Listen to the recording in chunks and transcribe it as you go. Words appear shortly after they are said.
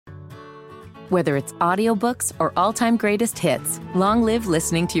Whether it's audiobooks or all-time greatest hits, long live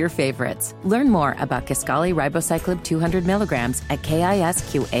listening to your favorites. Learn more about Kisqali Ribociclib 200 milligrams at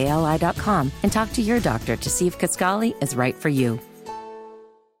KISQALI.com and talk to your doctor to see if Kisqali is right for you.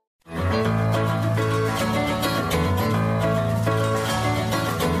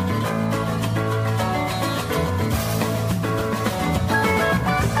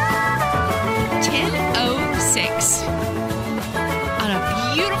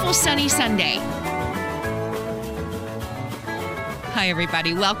 Sunny Sunday. Hi,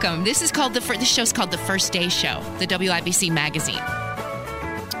 everybody. Welcome. This is called the show's called The First Day Show, the WIBC magazine.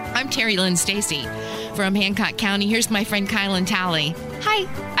 I'm Terri Lynn Stacy from Hancock County. Here's my friend Kylan Talley. Hi,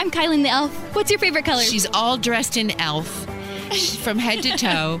 I'm Kylan the elf. What's your favorite color? She's all dressed in elf from head to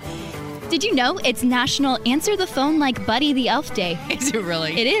toe. Did you know it's National Answer the Phone Like Buddy the Elf Day? Is it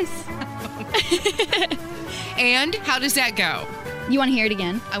really? It is. And how does that go? You want to hear it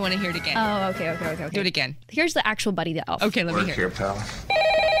again? I want to hear it again. Oh, okay. Do it again. Here's the actual Buddy the Elf. Okay, let me hear it. Pal.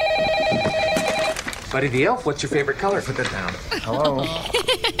 Buddy the Elf, what's your favorite color? Put that down. Hello.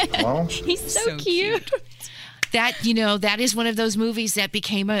 Hello? He's so cute. That is one of those movies that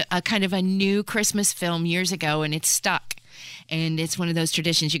became a kind of a new Christmas film years ago, and it's stuck. And it's one of those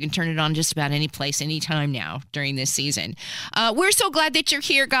traditions. You can turn it on just about any place, anytime now during this season. We're so glad that you're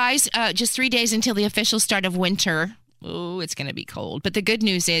here, guys. Just 3 days until the official start of winter. Oh, it's going to be cold. But the good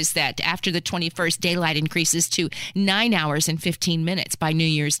news is that after the 21st, daylight increases to 9 hours and 15 minutes by New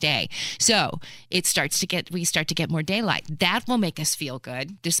Year's Day. So we start to get more daylight. That will make us feel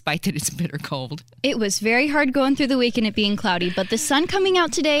good, despite that it's bitter cold. It was very hard going through the week and it being cloudy, but the sun coming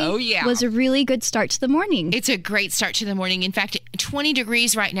out today was a really good start to the morning. It's a great start to the morning. In fact, 20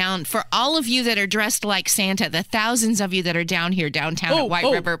 degrees right now. And for all of you that are dressed like Santa, the thousands of you that are down here downtown at White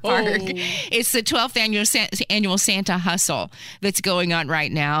River Park, it's the 12th annual Santa hustle that's going on right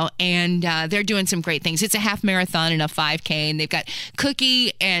now, and they're doing some great things. It's a half marathon and a 5K, and they've got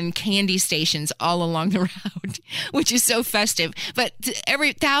cookie and candy stations all along the route, which is so festive. But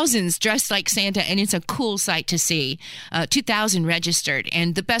thousands dressed like Santa, and it's a cool sight to see. 2,000 registered,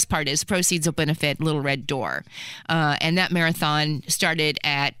 and the best part is proceeds will benefit Little Red Door. And that marathon started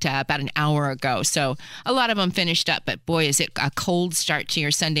at about an hour ago, so a lot of them finished up, but boy, is it a cold start to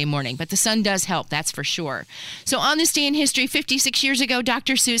your Sunday morning. But the sun does help, that's for sure. So on this day in history, 56 years ago,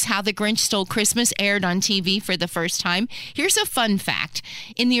 Dr. Seuss' How the Grinch Stole Christmas aired on TV for the first time. Here's a fun fact.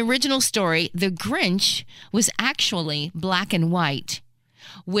 In the original story, the Grinch was actually black and white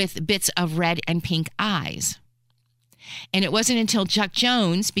with bits of red and pink eyes. And it wasn't until Chuck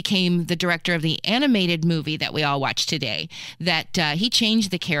Jones became the director of the animated movie that we all watch today that he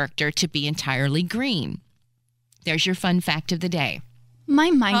changed the character to be entirely green. There's your fun fact of the day. My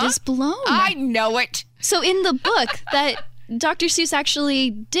mind is blown. I know it. So in the book that Dr. Seuss actually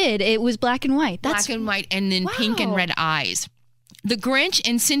did, it was black and white. Black and white, and then pink and red eyes. The Grinch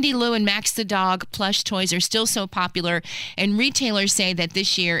and Cindy Lou and Max the Dog plush toys are still so popular, and retailers say that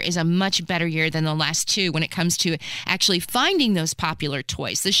this year is a much better year than the last two when it comes to actually finding those popular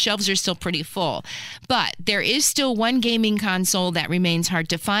toys. The shelves are still pretty full, but there is still one gaming console that remains hard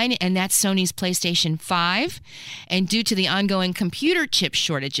to find, and that's Sony's PlayStation 5. And due to the ongoing computer chip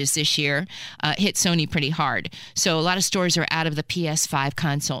shortages this year, hit Sony pretty hard. So a lot of stores are out of the PS5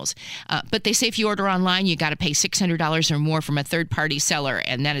 consoles. But they say if you order online, you got to pay $600 or more from a third-party seller,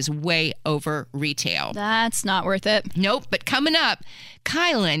 and that is way over retail. That's not worth it. Nope. But coming up,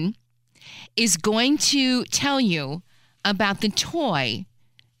 Kylan is going to tell you about the toy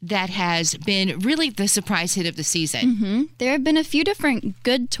that has been really the surprise hit of the season. Mm-hmm. There have been a few different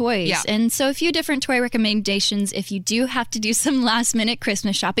good toys, and so a few different toy recommendations if you do have to do some last-minute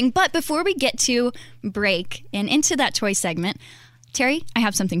Christmas shopping. But before we get to break and into that toy segment, Terri, I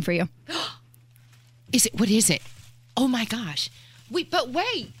have something for you. What is it? Oh my gosh. But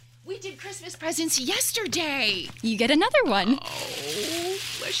wait. We did Christmas presents yesterday. You get another one. Oh,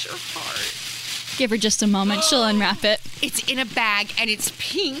 bless your heart. Give her just a moment. She'll unwrap it. It's in a bag, and it's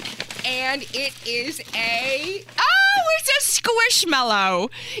pink, and it is it's a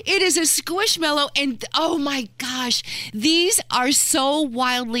Squishmallow. It is a Squishmallow, and oh my gosh, these are so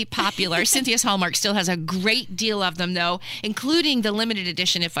wildly popular. Cynthia's Hallmark still has a great deal of them, though, including the limited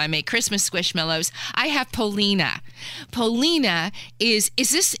edition, if I may, Christmas Squishmallows. I have Polina. Polina is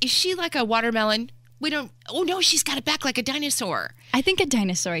she like a watermelon? Oh no, she's got a back like a dinosaur. I think a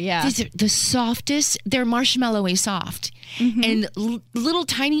dinosaur, yeah. These are the softest. They're marshmallowy soft. Mm-hmm. And little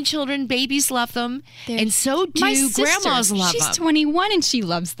tiny children, babies love them. And so do grandmas love them. She's 21 and she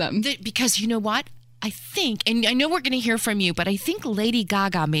loves them. Because you know what? I think, and I know we're going to hear from you, but I think Lady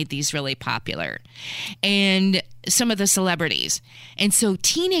Gaga made these really popular, and some of the celebrities. And so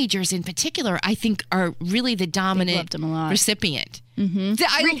teenagers in particular, I think, are really the dominant recipient. Mm-hmm.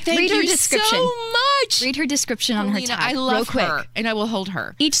 Read her description so much. Read her description on her tag. I love her, and I will hold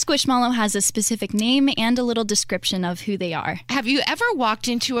her. Each Squishmallow has a specific name and a little description of who they are. Have you ever walked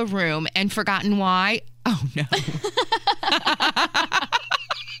into a room and forgotten why? Oh, no.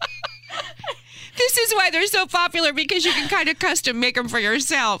 This is why they're so popular, because you can kind of custom make them for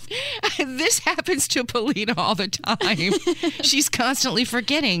yourself. This happens to Polina all the time. She's constantly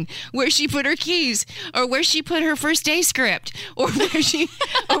forgetting where she put her keys, or where she put her first day script, or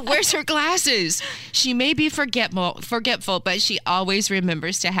where's her glasses. She may be forgetful, but she always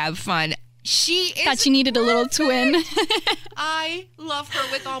remembers to have fun. Thought she needed a little twin. I love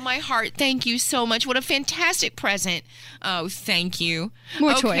her with all my heart. Thank you so much. What a fantastic present. Oh, thank you.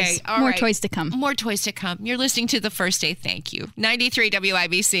 More toys. More toys to come. More toys to come. You're listening to The First Day Thank You. 93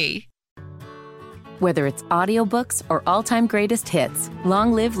 WIBC. Whether it's audiobooks or all-time greatest hits,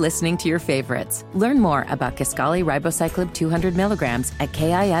 long live listening to your favorites. Learn more about Kisqali Ribociclib 200 milligrams at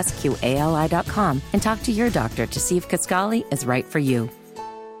KISQALI.com and talk to your doctor to see if Kisqali is right for you.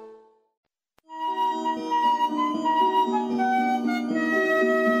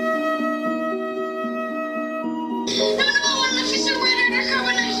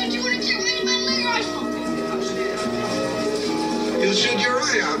 You'll shoot your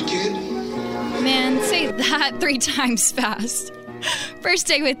eye out, kid. Man, say that 3 times fast. First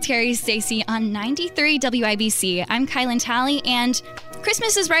Day with Terri, Stacy on 93 WIBC. I'm Kylan Talley, and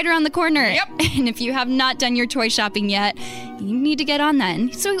Christmas is right around the corner. Yep. And if you have not done your toy shopping yet, you need to get on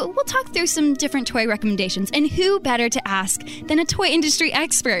that. So we'll talk through some different toy recommendations. And who better to ask than a toy industry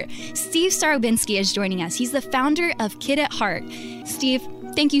expert? Steve Starobinski is joining us. He's the founder of Kid at Heart. Steve,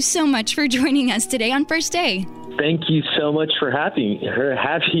 thank you so much for joining us today on First Day. Thank you so much for having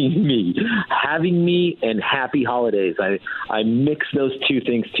me, and happy holidays. I mix those two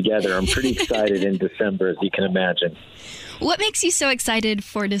things together. I'm pretty excited in December, as you can imagine. What makes you so excited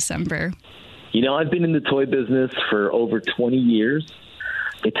for December? You know, I've been in the toy business for over 20 years.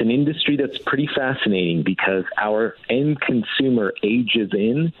 It's an industry that's pretty fascinating because our end consumer ages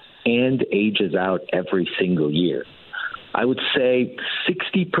in and ages out every single year. I would say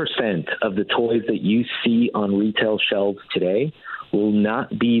 60% of the toys that you see on retail shelves today will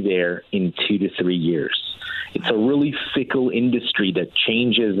not be there in 2 to 3 years. It's a really fickle industry that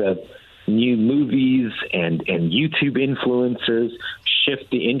changes as new movies and YouTube influencers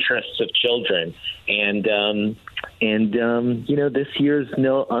shift the interests of children. And you know, this year's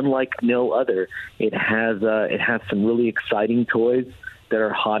unlike no other. It has some really exciting toys that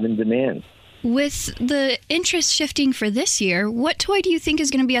are hot in demand. With the interest shifting for this year, what toy do you think is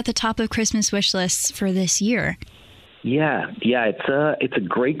going to be at the top of Christmas wish lists for this year? Yeah, it's a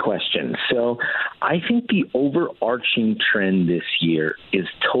great question. So I think the overarching trend this year is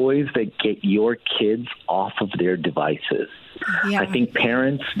toys that get your kids off of their devices. Yeah. I think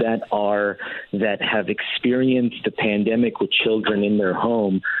parents that have experienced the pandemic with children in their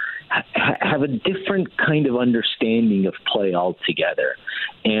home have a different kind of understanding of play altogether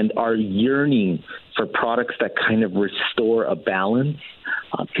and are yearning for products that kind of restore a balance.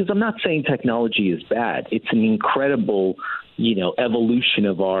 Because I'm not saying technology is bad. It's an incredible, evolution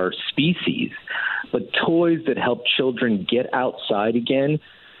of our species. But toys that help children get outside again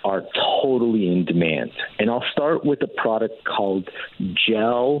are totally in demand. And I'll start with a product called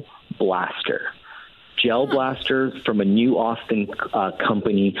Gel Blaster. Gel Blasters from a new Austin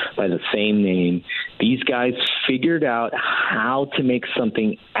company by the same name. These guys figured out how to make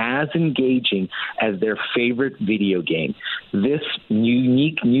something as engaging as their favorite video game. This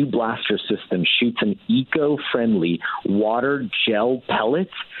unique new blaster system shoots an eco-friendly water gel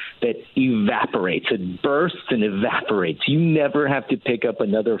pellet that evaporates. It bursts and evaporates. You never have to pick up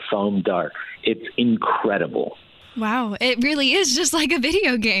another foam dart. It's incredible. Wow, it really is just like a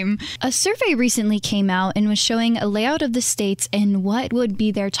video game. A survey recently came out and was showing a layout of the states and what would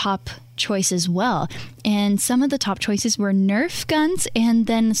be their top choice as well. And some of the top choices were Nerf guns and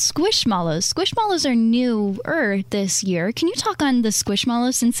then Squishmallows. Squishmallows are newer this year. Can you talk on the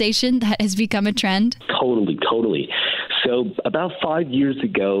Squishmallow sensation that has become a trend? Totally. So about 5 years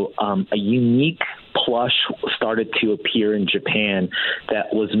ago, a unique plush started to appear in Japan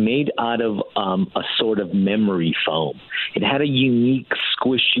that was made out of a sort of memory foam. It had a unique,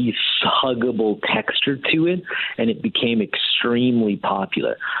 squishy, huggable texture to it, and it became extremely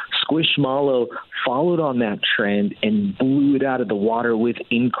popular. Squishmallow followed on that trend and blew it out of the water with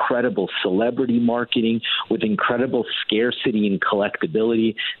incredible celebrity marketing, with incredible scarcity and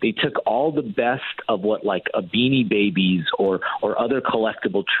collectability. They took all the best of what like a Beanie Babies or other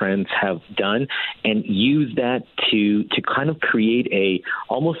collectible trends have done and used that to kind of create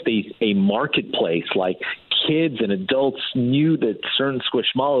almost a marketplace. Like kids and adults knew that certain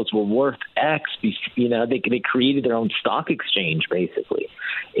Squishmallows were worth X. You know, they created their own stock exchange, basically.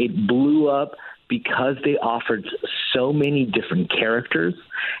 It blew up because they offered so many different characters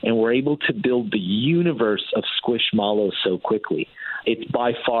and were able to build the universe of Squishmallows so quickly. It's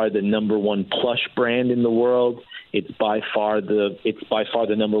by far the number one plush brand in the world. It's by far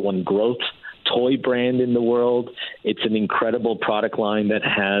the number one growth toy brand in the world. It's an incredible product line that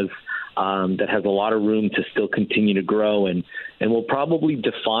has a lot of room to still continue to grow and will probably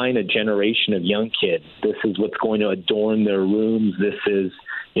define a generation of young kids. This is what's going to adorn their rooms. This is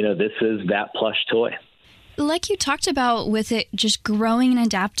that plush toy. Like you talked about with it just growing and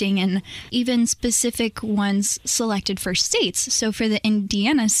adapting and even specific ones selected for states. So for the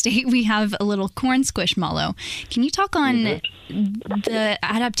Indiana state, we have a little corn Squishmallow. Can you talk on the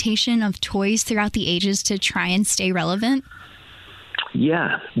adaptation of toys throughout the ages to try and stay relevant?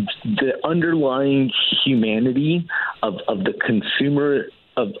 Yeah, the underlying humanity of the consumer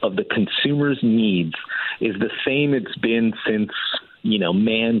of the consumer's needs is the same it's been since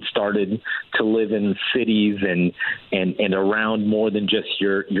man started to live in cities and around more than just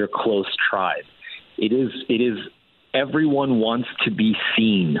your close tribe. It is everyone wants to be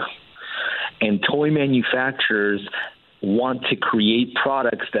seen, and toy manufacturers want to create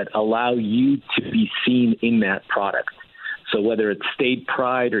products that allow you to be seen in that product. So whether it's state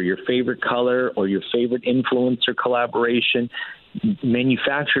pride or your favorite color or your favorite influencer collaboration,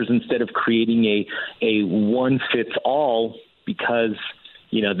 manufacturers, instead of creating a one-fits-all because,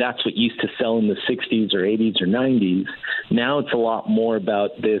 that's what used to sell in the 60s or 80s or 90s, now it's a lot more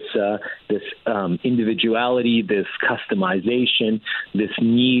about this individuality, this customization, this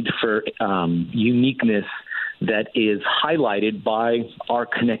need for uniqueness that is highlighted by our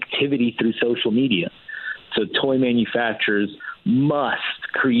connectivity through social media. So toy manufacturers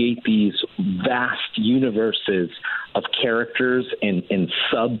must create these vast universes of characters and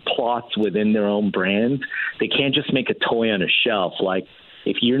subplots within their own brands. They can't just make a toy on a shelf. Like,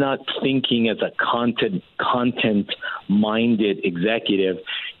 if you're not thinking as a content-minded executive,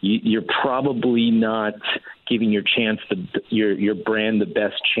 you're probably not giving your brand the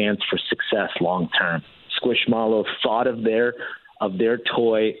best chance for success long term. Squishmallow thought of their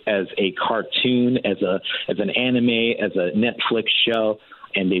toy as a cartoon, as an anime, as a Netflix show,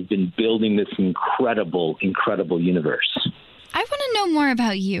 and they've been building this incredible universe. I want to know more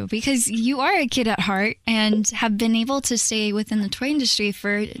about you because you are a kid at heart and have been able to stay within the toy industry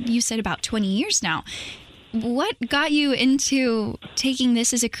for, you said, about 20 years now. What got you into taking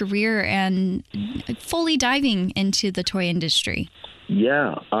this as a career and fully diving into the toy industry?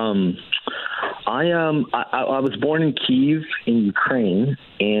 Yeah, I was born in Kyiv in Ukraine,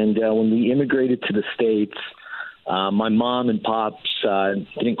 and when we immigrated to the States, my mom and pops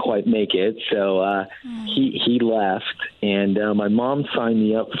didn't quite make it, so he left, and my mom signed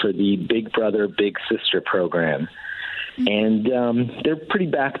me up for the Big Brother Big Sister program. And they're pretty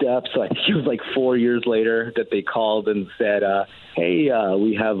backed up, so I think it was like 4 years later that they called and said, "Hey,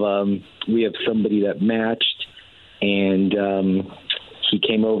 we have somebody that matched," and he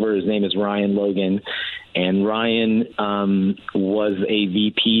came over. His name is Ryan Logan, and Ryan was a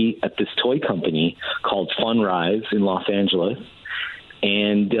VP at this toy company called Funrise in Los Angeles.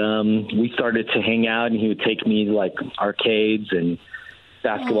 And we started to hang out, and he would take me to like arcades and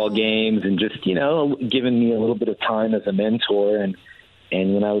basketball games, and just giving me a little bit of time as a mentor. And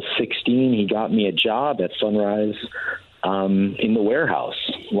when I was 16, he got me a job at Funrise in the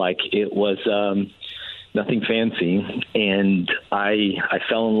warehouse. Like, it was nothing fancy, and I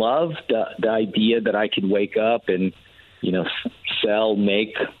fell in love. The idea that I could wake up and sell,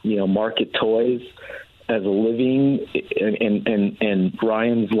 make, market toys as a living, and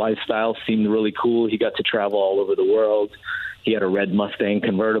Ryan's lifestyle seemed really cool. He got to travel all over the world. He had a red Mustang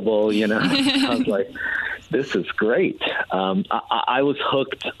convertible. I was like, this is great. I was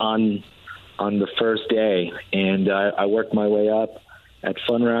hooked on the first day, and I worked my way up at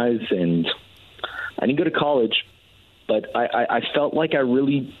Funrise, and I didn't go to college, but I felt like I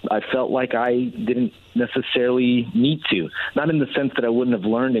didn't necessarily need to. Not in the sense that I wouldn't have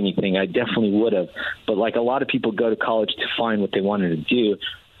learned anything. I definitely would have. But like a lot of people go to college to find what they wanted to do,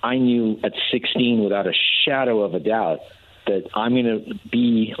 I knew at 16 without a shadow of a doubt that I'm going to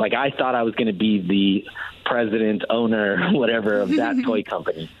be, I thought I was going to be the president, owner, whatever, of that toy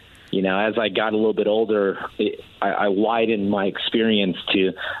company. as I got a little bit older, I widened my experience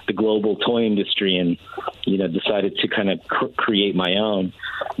to the global toy industry and, decided to kind of create my own.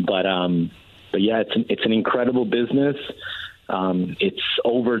 But yeah, it's an incredible business. It's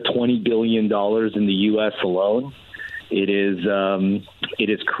over $20 billion in the U.S. alone. It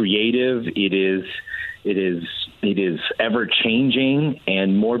is creative. It is ever changing,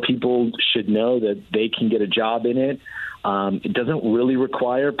 and more people should know that they can get a job in it. It doesn't really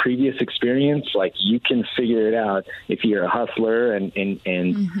require previous experience. Like, you can figure it out if you're a hustler and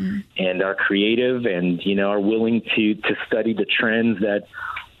are creative and, are willing to study the trends that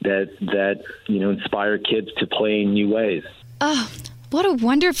inspire kids to play in new ways. Oh, what a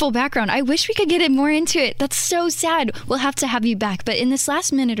wonderful background. I wish we could get more into it. That's so sad. We'll have to have you back. But in this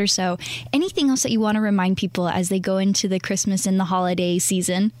last minute or so, anything else that you want to remind people as they go into the Christmas and the holiday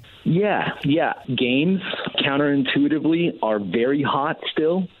season? Yeah. Games, counterintuitively, are very hot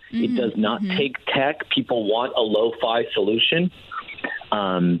still. It does not take tech. People want a lo-fi solution.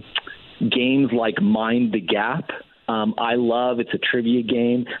 Games like Mind the Gap, I love. It's a trivia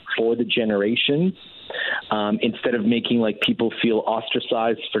game for the generations. Instead of making people feel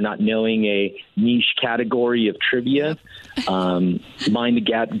ostracized for not knowing a niche category of trivia, Mind the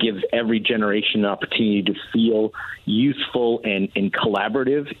Gap gives every generation an opportunity to feel useful and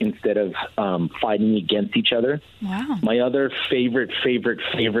collaborative instead of fighting against each other. Wow. My other favorite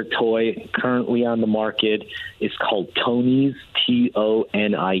toy currently on the market is called Tonies,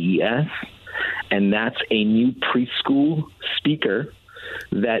 Tonies, and that's a new preschool speaker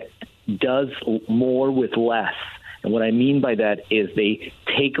that does more with less. And what I mean by that is they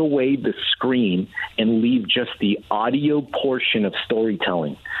take away the screen and leave just the audio portion of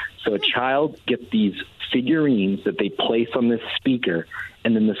storytelling. So a child gets these figurines that they place on this speaker,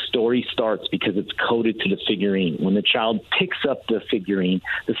 and then the story starts because it's coded to the figurine. When the child picks up the figurine,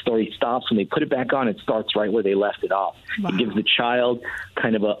 the story stops. When they put it back on, it starts right where they left it off. Wow. It gives the child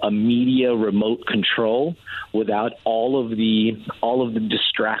kind of a media remote control without all of the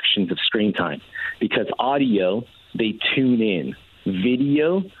distractions of screen time. Because audio, they tune in.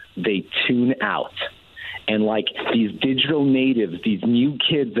 Video, they tune out. And these digital natives, these new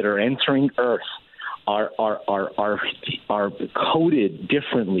kids that are entering Earth, are coded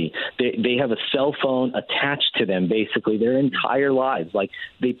differently. They have a cell phone attached to them basically their entire lives.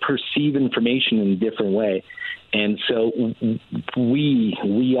 They perceive information in a different way. And so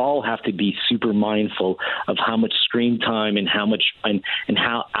we all have to be super mindful of how much screen time and how much and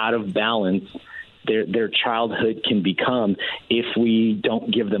how out of balance their childhood can become if we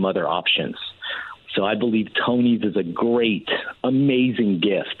don't give them other options. So I believe Tonies is a great, amazing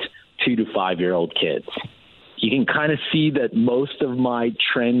gift 2 to 5 year old kids. You can kind of see that most of my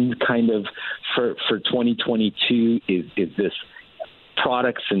trend kind of for 2022 is this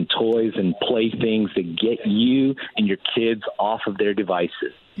products and toys and playthings that get you and your kids off of their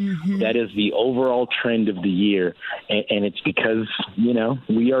devices. That is the overall trend of the year. And it's because,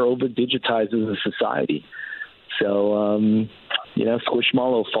 we are over digitized as a society. So,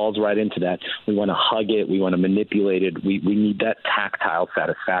 Squishmallow falls right into that. We want to hug it. We want to manipulate it. We need that tactile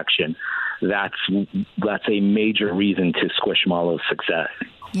satisfaction. That's a major reason to Squishmallow's success.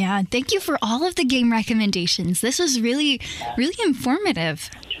 Yeah, thank you for all of the game recommendations. This was really, really informative.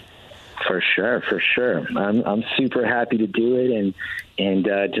 For sure. I'm super happy to do it, and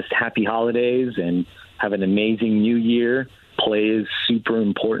just happy holidays, and have an amazing new year. Play is super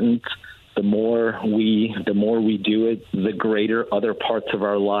important. The more we do it, the greater other parts of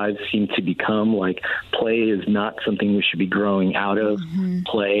our lives seem to become. Play is not something we should be growing out of.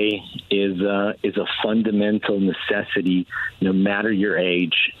 Play is a fundamental necessity, no matter your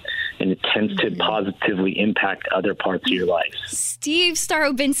age, and it tends to positively impact other parts of your life. Steve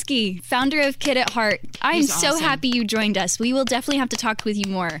Starobinski, founder of Kid at Heart. I'm so happy you joined us. We will definitely have to talk with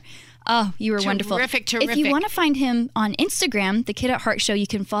you more. Oh, you were wonderful. Terrific. If you want to find him on Instagram, The Kid at Heart Show, you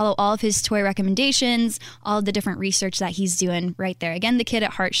can follow all of his toy recommendations, all of the different research that he's doing right there. Again, The Kid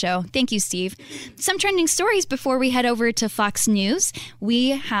at Heart Show. Thank you, Steve. Some trending stories before we head over to Fox News. We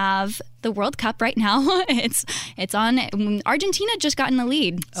have the World Cup right now. It's on. Argentina just got in the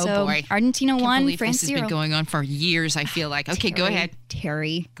lead. Oh, boy. Argentina won, France 0. This has been going on for years, I feel like. Okay, go ahead.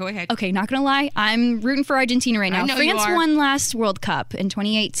 Terri. Go ahead. Okay, not going to lie. I'm rooting for Argentina right now. I know France you are. won last World Cup in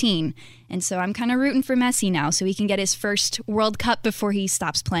 2018. And so I'm kind of rooting for Messi now so he can get his first World Cup before he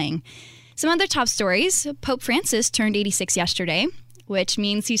stops playing. Some other top stories. Pope Francis turned 86 yesterday, which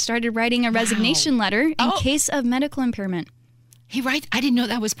means he started writing a resignation letter in case of medical impairment. He writes, I didn't know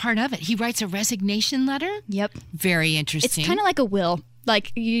that was part of it. He writes a resignation letter? Yep. Very interesting. It's kind of like a will.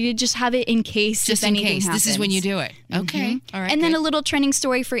 Like, you just have it in case. Just in case. Happens. This is when you do it. Okay. All right. And then a little trending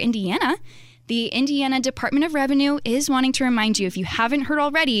story for Indiana. The Indiana Department of Revenue is wanting to remind you, if you haven't heard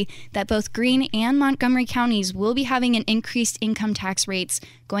already, that both Greene and Montgomery counties will be having an increased income tax rates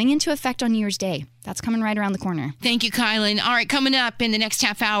going into effect on New Year's Day. That's coming right around the corner. Thank you, Kylan. All right, coming up in the next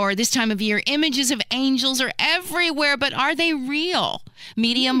half hour, this time of year, images of angels are everywhere, but are they real?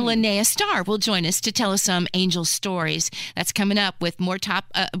 Medium Linnea Starr will join us to tell us some angel stories. That's coming up with more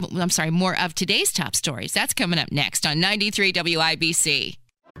of today's top stories. That's coming up next on 93 WIBC.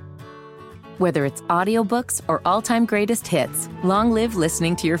 Whether it's audiobooks or all-time greatest hits, long live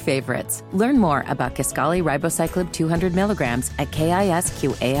listening to your favorites. Learn more about Kisqali Ribociclib 200 milligrams at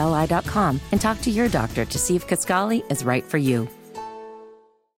KISQALI.com and talk to your doctor to see if Kisqali is right for you.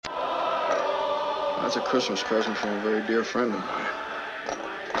 That's a Christmas present from a very dear friend of mine.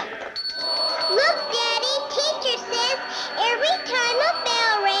 Look, Daddy, teacher says every time a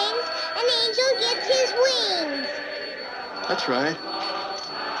bell rings, an angel gets his wings. That's right.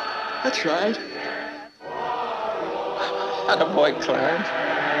 That's right. Attaboy, Clarence.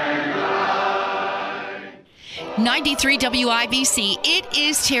 93 WIBC. It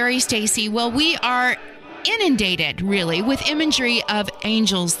is Terri, Stacy. Well, we are inundated, really, with imagery of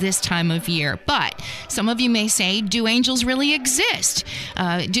angels this time of year. But some of you may say, do angels really exist?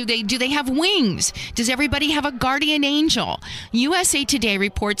 Do they have wings? Does everybody have a guardian angel? USA Today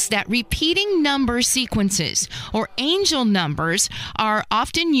reports that repeating number sequences or angel numbers are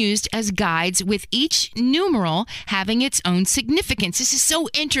often used as guides, with each numeral having its own significance. This is so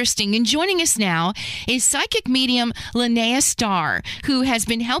interesting. And joining us now is psychic medium Linnea Starr, who has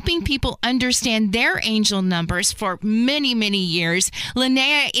been helping people understand their angel numbers for many, many years.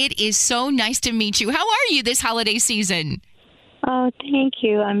 Linnea, it is so nice to meet you. How are you this holiday season? Oh, thank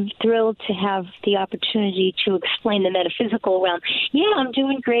you. I'm thrilled to have the opportunity to explain the metaphysical realm. Yeah, I'm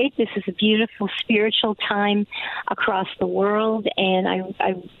doing great. This is a beautiful spiritual time across the world, and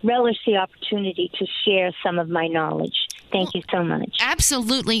I relish the opportunity to share some of my knowledge. Thank you so much.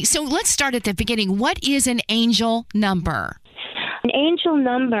 Absolutely. So let's start at the beginning. What is an angel number? An angel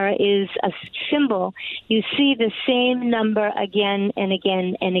number is a symbol. You see the same number again and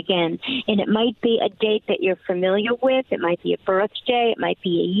again and again. And it might be a date that you're familiar with. It might be a birthday. It might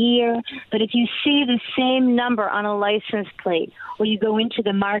be a year. But if you see the same number on a license plate, or you go into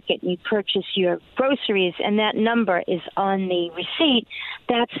the market and you purchase your groceries and that number is on the receipt,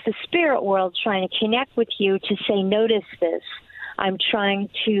 that's the spirit world trying to connect with you to say, notice this. I'm trying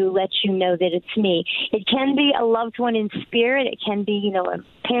to let you know that it's me. It can be a loved one in spirit. It can be,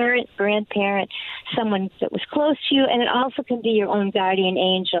 a parent, grandparent, someone that was close to you, and it also can be your own guardian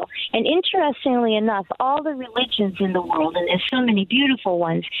angel. And interestingly enough, all the religions in the world, and there's so many beautiful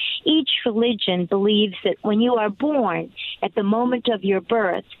ones, each religion believes that when you are born, at the moment of your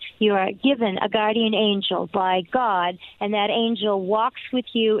birth, you are given a guardian angel by God, and that angel walks with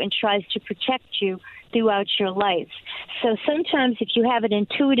you and tries to protect you throughout your life. So sometimes if you have an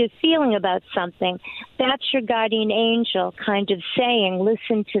intuitive feeling about something, that's your guardian angel kind of saying,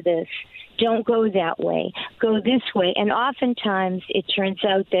 listen to this. Don't go that way. Go this way. And oftentimes it turns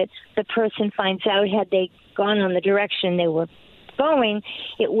out that the person finds out, had they gone on the direction they were going,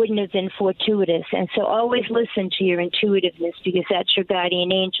 it wouldn't have been fortuitous. And so always listen to your intuitiveness, because that's your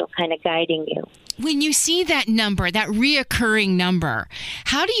guardian angel kind of guiding you. When you see that number, that reoccurring number,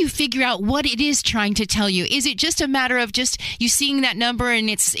 how do you figure out what it is trying to tell you? Is it just a matter of just you seeing that number and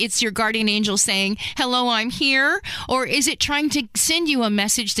it's your guardian angel saying, hello, I'm here? Or is it trying to send you a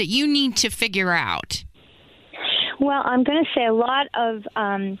message that you need to figure out? Well, I'm going to say a lot of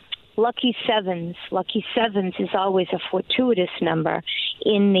lucky sevens. Lucky sevens is always a fortuitous number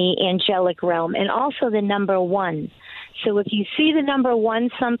in the angelic realm, and also the number 1. So if you see the number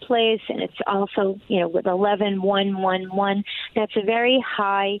 1 someplace, and it's also, with 11, 1, 1, 1, that's a very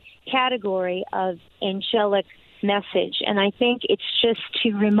high category of angelic message. And I think it's just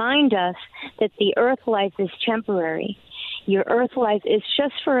to remind us that the earth life is temporary. Your earth life is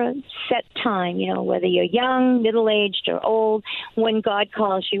just for a set time, whether you're young, middle-aged, or old. When God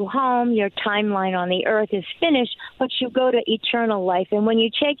calls you home, your timeline on the earth is finished, but you go to eternal life. And when you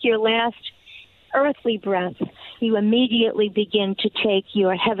take your last earthly breath, you immediately begin to take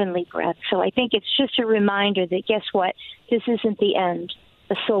your heavenly breath. So I think it's just a reminder that, guess what? This isn't the end.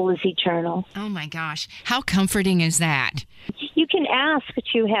 The soul is eternal. Oh, my gosh. How comforting is that? You can ask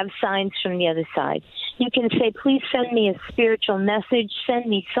to have signs from the other side. You can say, please send me a spiritual message, send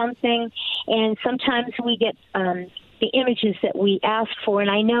me something. And sometimes we get the images that we ask for.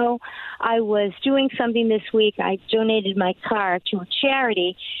 And I know I was doing something this week. I donated my car to a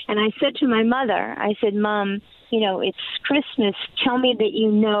charity, and I said to my mother, I said, Mom, it's Christmas. Tell me that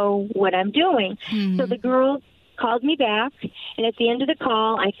you know what I'm doing. Mm-hmm. So the girl called me back, and at the end of the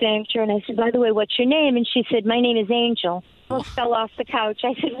call, I thanked her, and I said, by the way, what's your name? And she said, my name is Angel. I almost fell off the couch.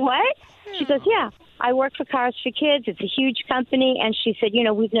 I said, what? She goes, yeah, I work for Cars for Kids. It's a huge company. And she said,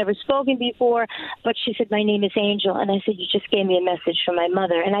 we've never spoken before, but she said, my name is Angel. And I said, you just gave me a message from my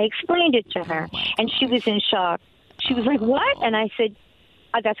mother. And I explained it to her, and she was in shock. She was like, what? And I said,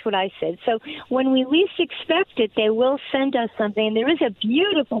 that's what I said. So when we least expect it, they will send us something. And there is a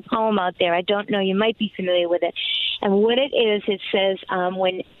beautiful poem out there. I don't know. You might be familiar with it. And what it is, it says,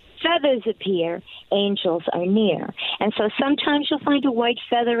 when feathers appear, angels are near. And so sometimes you'll find a white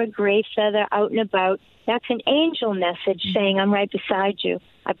feather, a gray feather out and about. That's an angel message saying, I'm right beside you.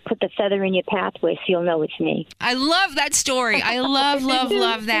 I put the feather in your pathway so you'll know it's me. I love that story. I love, love,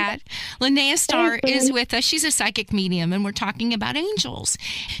 love that. Linnea Starr is with us. She's a psychic medium, and we're talking about angels.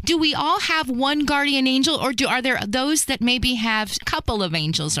 Do we all have one guardian angel, or are there those that maybe have a couple of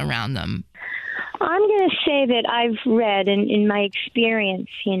angels around them? I'm going to say that I've read, and in my experience,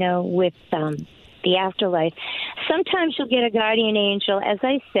 with the afterlife, sometimes you'll get a guardian angel, as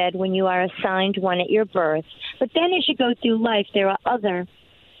I said, when you are assigned one at your birth. But then as you go through life, there are other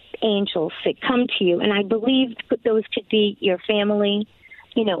angels that come to you, and I believe those could be your family,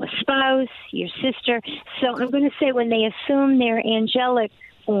 a spouse, your sister. So I'm going to say when they assume their angelic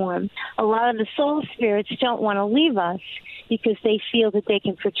form, a lot of the soul spirits don't want to leave us because they feel that they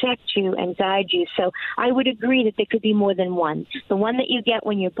can protect you and guide you. So I would agree that there could be more than one. The one that you get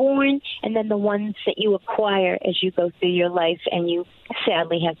when you're born, and then the ones that you acquire as you go through your life, and you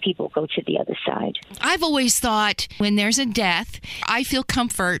sadly have people go to the other side. I've always thought when there's a death, I feel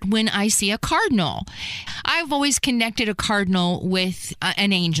comfort when I see a cardinal. I've always connected a cardinal with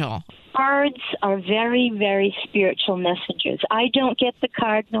an angel. Cards are very, very spiritual messengers. I don't get the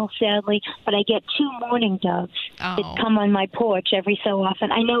cardinal, sadly, but I get 2 mourning doves that come on my porch every so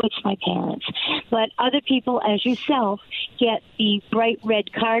often. I know it's my parents, but other people, as yourself, get the bright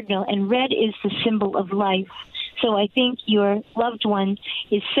red cardinal, and red is the symbol of life. So I think your loved one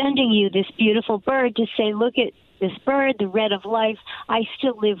is sending you this beautiful bird to say, look at this bird, the red of life. I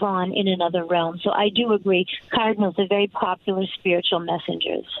still live on in another realm. So I do agree. Cardinals are very popular spiritual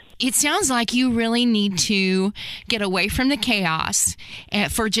messengers. It sounds like you really need to get away from the chaos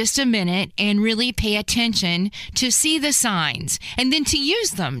for just a minute and really pay attention to see the signs and then to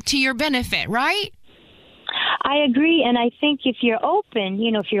use them to your benefit, right? I agree, and I think if you're open,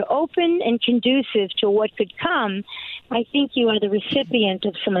 if you're open and conducive to what could come, I think you are the recipient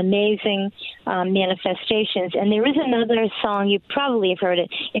of some amazing manifestations. And there is another song, you probably have heard it.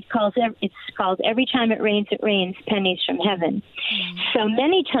 It's called Every Time It Rains, Pennies from Heaven. So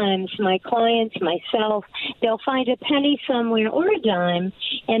many times my clients, myself, they'll find a penny somewhere or a dime,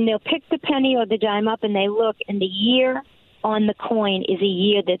 and they'll pick the penny or the dime up, and they look, and the year on the coin is a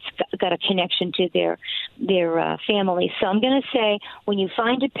year that's got a connection to their family. So I'm going to say, when you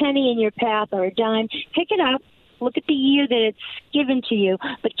find a penny in your path or a dime, pick it up, look at the year that it's given to you,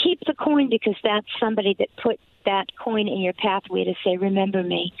 but keep the coin, because that's somebody that put that coin in your pathway to say, remember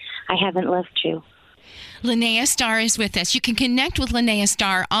me, I haven't left you. Linnea Starr is with us. You can connect with Linnea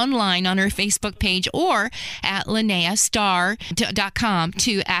Starr online on her Facebook page or at linneastarr.com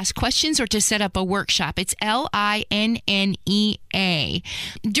to ask questions or to set up a workshop. It's LINNEA.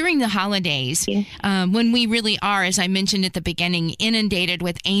 During the holidays, when we really are, as I mentioned at the beginning, inundated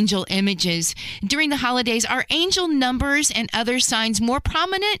with angel images, during the holidays, are angel numbers and other signs more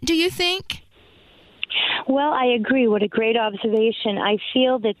prominent, do you think? Well, I agree. What a great observation. I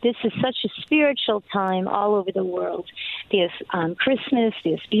feel that this is such a spiritual time all over the world. There's Christmas,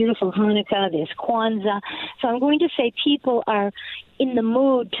 there's beautiful Hanukkah, there's Kwanzaa. So I'm going to say people are in the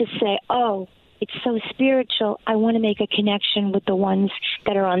mood to say, oh, it's so spiritual. I want to make a connection with the ones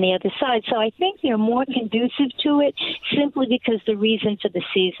that are on the other side. So I think they're more conducive to it simply because the reason for the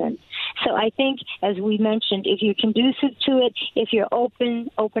season. So I think, as we mentioned, if you're conducive to it, if you're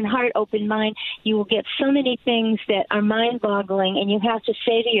open heart, open mind, you will get so many things that are mind-boggling, and you have to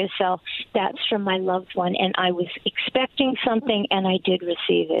say to yourself, that's from my loved one, and I was expecting something, and I did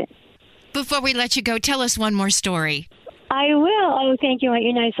receive it. Before we let you go, tell us one more story. I will. Oh, thank you.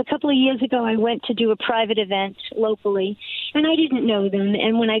 You're nice. A couple of years ago, I went to do a private event locally, and I didn't know them.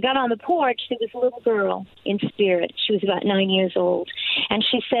 And when I got on the porch, there was a little girl in spirit. She was about 9 years old. And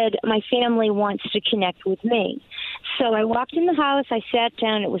she said, my family wants to connect with me. So I walked in the house, I sat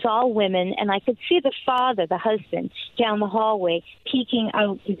down, it was all women, and I could see the father, the husband, down the hallway, peeking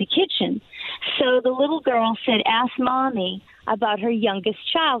out through the kitchen. So the little girl said, ask Mommy about her youngest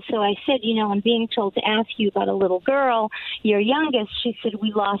child. So I said, I'm being told to ask you about a little girl, your youngest. She said,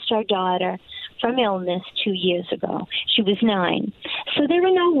 we lost our daughter from illness 2 years ago. She was 9. So there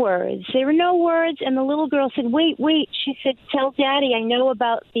were no words. And the little girl said, wait. She said, tell Daddy I know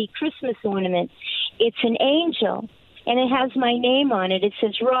about the Christmas ornament. It's an angel, and it has my name on it. It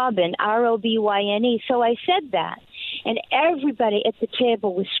says Robin, R-O-B-Y-N-E. So I said that. And everybody at the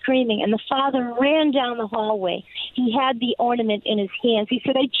table was screaming, and the father ran down the hallway. He had the ornament in his hands. He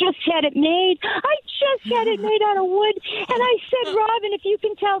said, I just had it made. Out of wood. And I said, Robin, if you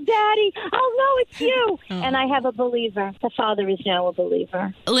can tell Daddy, I'll know it's you. And I have a believer. The father is now a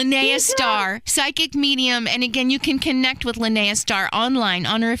believer. Linnea Starr, psychic medium. And again, you can connect with Linnea Starr online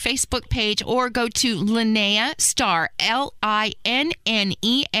on her Facebook page or go to Linnea Starr, Linnea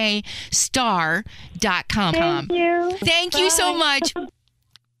Star.com. Thank you. Thank you so much.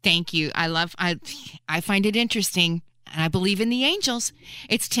 Thank you. I find it interesting. And I believe in the angels.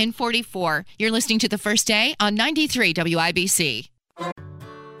 It's 10:44. You're listening to The First Day on 93 WIBC.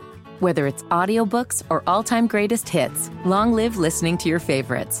 Whether it's audiobooks or all-time greatest hits, long live listening to your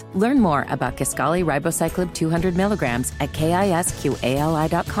favorites. Learn more about Kisqali Ribociclib 200 milligrams at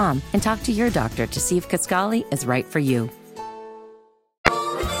KISQALI.com and talk to your doctor to see if Kisqali is right for you.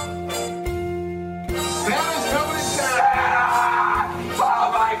 Santa's coming to town! Oh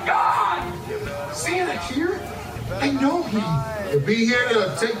my God! Santa's here? I know him. He'll be here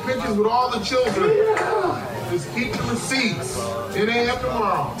to take pictures with all the children. Just keep the receipts. 10 a.m.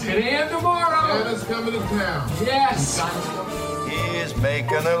 tomorrow. 10 a.m. tomorrow. Santa's coming to town. Yes. He's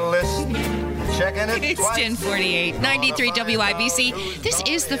making a list. Checking it. It's 10:48, 93 WIBC. This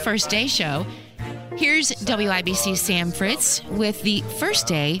is The First Day Show. Here's WIBC's Sam Fritz with the First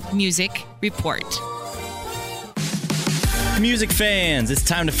Day Music Report. Music fans, it's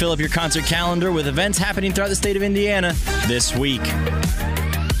time to fill up your concert calendar with events happening throughout the state of Indiana this week.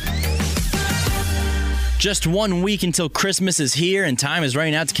 Just 1 week until Christmas is here, and time is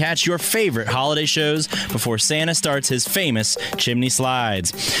running out to catch your favorite holiday shows before Santa starts his famous chimney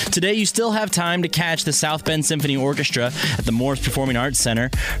slides. Today, you still have time to catch the South Bend Symphony Orchestra at the Morris Performing Arts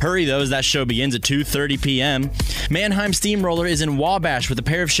Center. Hurry, though, as that show begins at 2:30 p.m. Mannheim Steamroller is in Wabash with a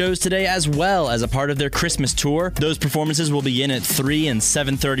pair of shows today as well as a part of their Christmas tour. Those performances will begin at 3 and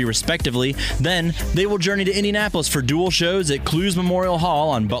 7:30 respectively. Then, they will journey to Indianapolis for dual shows at Clues Memorial Hall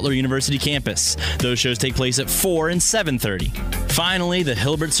on Butler University campus. Those shows take place at 4 and 7:30. Finally, the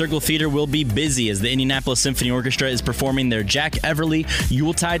Hilbert Circle Theater will be busy as the Indianapolis Symphony Orchestra is performing their Jack Everly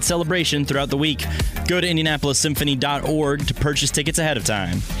Yuletide celebration throughout the week. Go to indianapolis.symphony.org to purchase tickets ahead of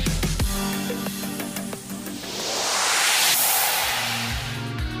time.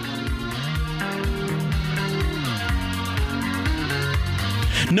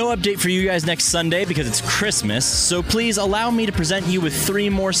 No update for you guys next Sunday because it's Christmas, so please allow me to present you with 3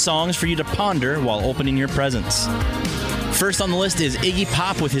 more songs for you to ponder while opening your presents. First on the list is Iggy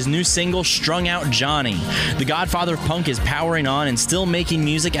Pop with his new single, Strung Out Johnny. The godfather of punk is powering on and still making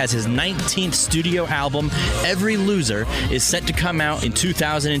music as his 19th studio album, Every Loser, is set to come out in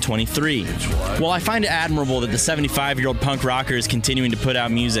 2023. While I find it admirable that the 75-year-old punk rocker is continuing to put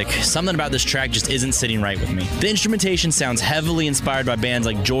out music, something about this track just isn't sitting right with me. The instrumentation sounds heavily inspired by bands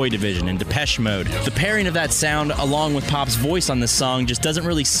like Joy Division and Depeche Mode. The pairing of that sound, along with Pop's voice on this song, just doesn't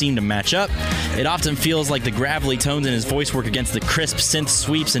really seem to match up. It often feels like the gravelly tones in his voice work against the crisp synth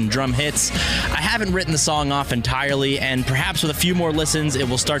sweeps and drum hits. I haven't written the song off entirely, and perhaps with a few more listens, it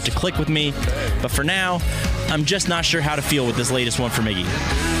will start to click with me. But for now, I'm just not sure how to feel with this latest one from Iggy.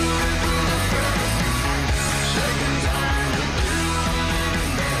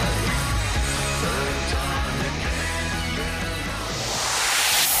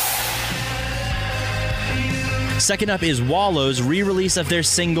 Second up is Wallow's re-release of their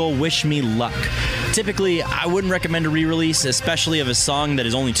single, Wish Me Luck. Typically, I wouldn't recommend a re-release, especially of a song that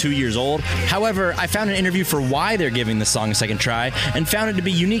is only 2 years old. However, I found an interview for why they're giving the song a second try, and found it to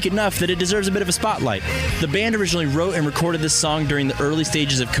be unique enough that it deserves a bit of a spotlight. The band originally wrote and recorded this song during the early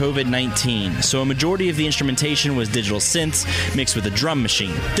stages of COVID-19, so a majority of the instrumentation was digital synths mixed with a drum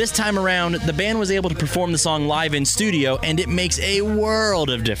machine. This time around, the band was able to perform the song live in studio, and it makes a world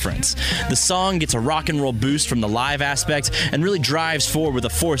of difference. The song gets a rock and roll boost from the live aspect and really drives forward with a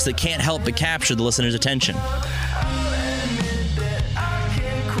force that can't help but capture the listener's attention.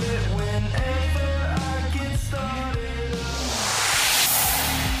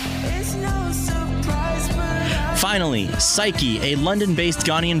 Finally, Psyche, a London-based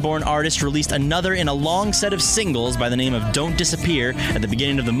Ghanaian-born artist, released another in a long set of singles by the name of Don't Disappear at the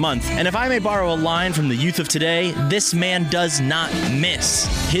beginning of the month. And if I may borrow a line from the youth of today, this man does not miss.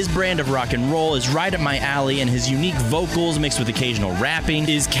 His brand of rock and roll is right up my alley, and his unique vocals mixed with occasional rapping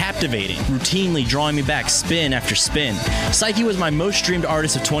is captivating, routinely drawing me back spin after spin. Psyche was my most streamed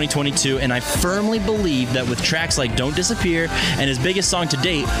artist of 2022, and I firmly believe that with tracks like Don't Disappear and his biggest song to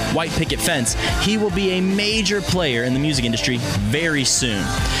date, White Picket Fence, he will be a major player in the music industry very soon.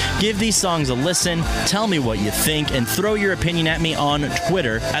 Give these songs a listen, tell me what you think, and throw your opinion at me on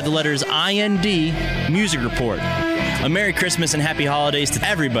Twitter at the letters IND Music Report. A Merry Christmas and Happy Holidays to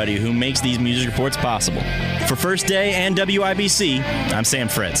everybody who makes these music reports possible. For First Day and WIBC, I'm Sam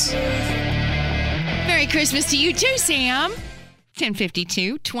Fritz. Merry Christmas to you too, Sam.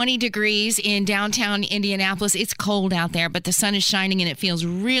 10:52, 20 degrees in downtown Indianapolis. It's cold out there, but the sun is shining and it feels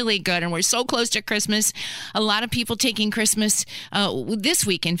really good. And we're so close to Christmas. A lot of people taking Christmas this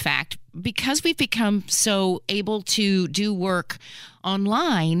week, in fact, because we've become so able to do work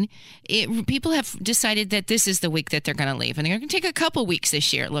online. People have decided that this is the week that they're going to leave. And they're going to take a couple weeks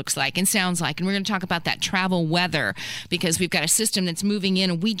this year, it looks like, and sounds like. And we're going to talk about that travel weather because we've got a system that's moving in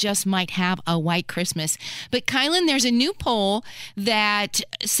and we just might have a white Christmas. But Kylan, there's a new poll that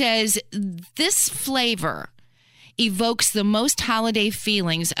says this flavor evokes the most holiday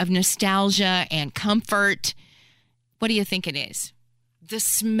feelings of nostalgia and comfort. What do you think it is? The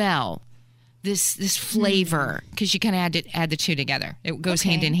smell. This flavor, because you kind of add the two together. It goes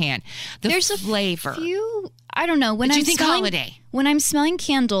hand in hand. There's flavor. I don't know. When holiday? When I'm smelling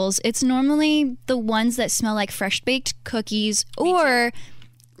candles, it's normally the ones that smell like fresh baked cookies or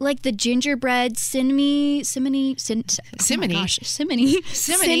like the gingerbread cinnamon. Cinnamon. But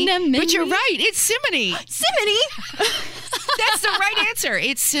you're right. It's cinnamon. That's the right answer.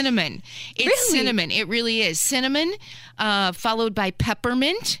 It's cinnamon. Cinnamon. It really is. Cinnamon, followed by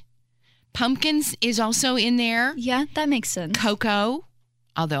peppermint. Pumpkins is also in there. Yeah, that makes sense. Cocoa,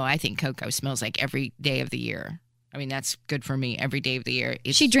 although I think cocoa smells like every day of the year. I mean, that's good for me. Every day of the year.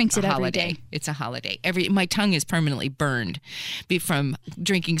 She drinks it every day. It's a holiday. My tongue is permanently burned from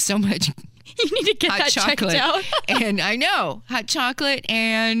drinking so much you need to get hot that chocolate. Checked out. And I know, hot chocolate,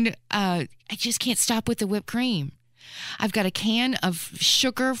 and I just can't stop with the whipped cream. I've got a can of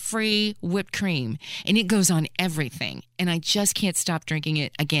sugar-free whipped cream, and it goes on everything. And I just can't stop drinking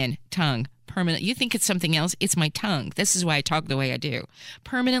it. Again, tongue, permanent. You think it's something else? It's my tongue. This is why I talk the way I do.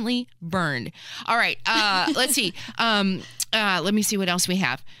 Permanently burned. All right, let's see. Let me see what else we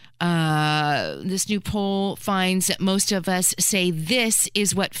have. This new poll finds that most of us say this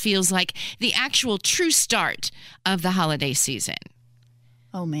is what feels like the actual true start of the holiday season.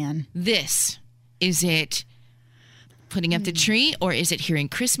 Oh, man. Is it putting up the tree, or is it hearing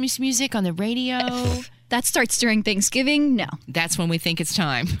Christmas music on the radio? That starts during Thanksgiving? No. That's when we think it's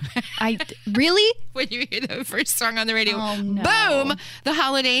time. Really? When you hear the first song on the radio, no. Boom, the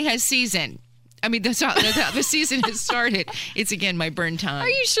holiday has season. I mean, the season has started. It's, again, my burn time. Are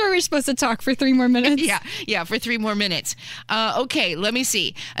you sure we're supposed to talk for 3 more minutes? Yeah, for 3 more minutes. Okay, let me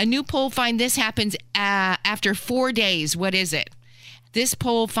see. A new poll finds this happens after 4 days. What is it? This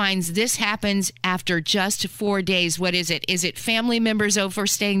poll finds this happens after just 4 days. What is it? Is it family members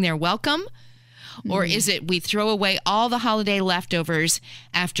overstaying their welcome? Or is it we throw away all the holiday leftovers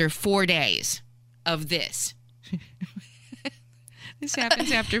after 4 days of this? This happens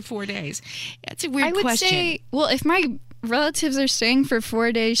after 4 days. That's a weird question. I would say, well, if my relatives are staying for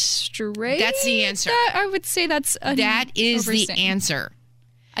 4 days straight, that's the answer. I would say that is the answer.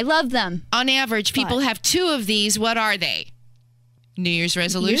 I love them. On average, people have 2 of these. What are they? New Year's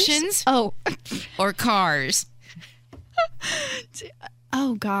resolutions? Oh. Or cars?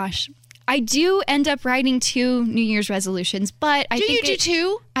 Oh, gosh. I do end up writing 2 New Year's resolutions, but I think do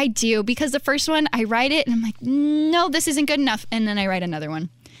 2? I do, because the first one, I write it, and I'm like, no, this isn't good enough, and then I write another one.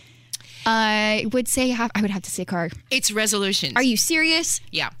 I would have to say car. It's resolutions. Are you serious?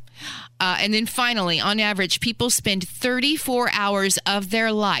 Yeah. And then finally, on average, people spend 34 hours of their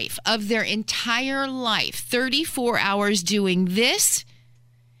entire life, 34 hours doing this.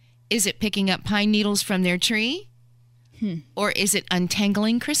 Is it picking up pine needles from their tree? Or is it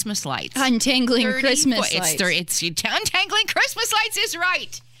untangling Christmas lights? Untangling Christmas lights. Untangling Christmas lights is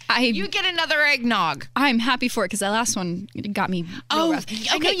right. You get another eggnog. I'm happy for it because that last one got me real rough.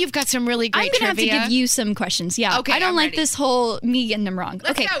 I know you've got some really great trivia. I'm going to have to give you some questions. Yeah. Okay, I don't like ready. this whole me getting them wrong.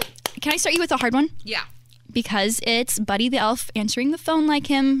 Let's go. Can I start you with a hard one? Yeah. Because it's Buddy the Elf answering the phone like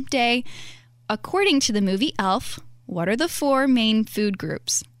him day. According to the movie Elf, what are the 4 main food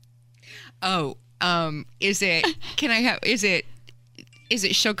groups? Is it Is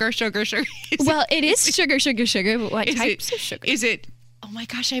it sugar? Well, it is sugar. But what types of sugar? Is it? Oh my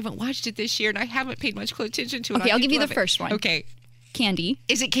gosh, I haven't watched it this year, and I haven't paid much attention to it. Okay, I'll give you the first one. Okay. Candy.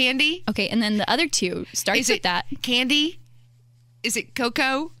 Is it candy? Okay, and then the other two starts with that. Candy? Is it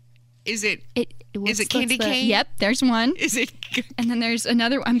cocoa? Is it candy cane? Yep, there's one. Is it? And then there's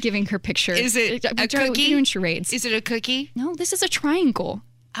another. I'm giving her picture. Is it a cookie? We're doing charades. Is it a cookie? No, this is a triangle.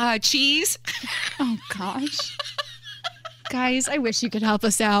 Cheese? Oh, gosh. Guys, I wish you could help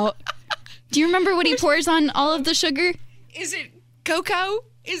us out. Do you remember what he pours on all of the sugar? Is it cocoa?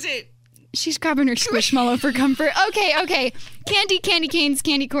 Is it? She's grabbing her Squishmallow for comfort. Okay. Candy canes,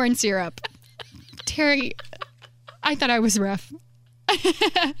 candy corn syrup. Terry, I thought I was rough.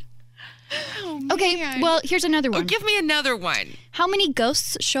 Okay, well, here's another one. Oh, give me another one. How many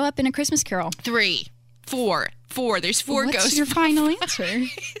ghosts show up in A Christmas Carol? 3, 4. There's 4 ghosts. What's your final answer?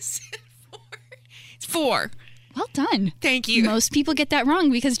 It's 4. Well done. Thank you. Most people get that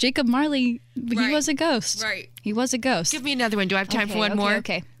wrong because Jacob Marley, he was a ghost. Right. He was a ghost. Give me another one. Do I have time for one more?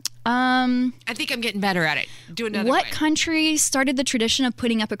 Okay. I think I'm getting better at it. Do another one. What country started the tradition of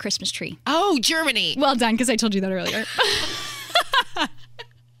putting up a Christmas tree? Oh, Germany. Well done, because I told you that earlier.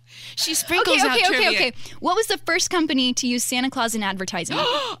 She sprinkles out trivia. Okay. What was the first company to use Santa Claus in advertising?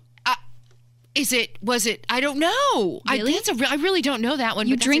 Was it? I don't know. Really? I really don't know that one.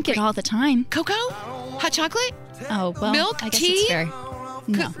 You drink it all the time. Cocoa? Hot chocolate? Oh, well, milk? I guess tea? it's fair.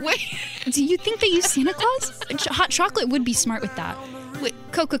 No. Wait. Do you think they use Santa Claus? Hot chocolate would be smart with that. Wait.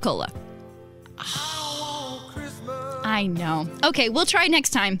 Coca-Cola. Oh. I know. Okay, we'll try next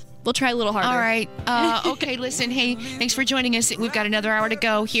time. We'll try a little harder. All right. Okay, listen. Hey, thanks for joining us. We've got another hour to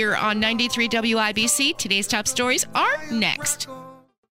go here on 93 WIBC. Today's top stories are next.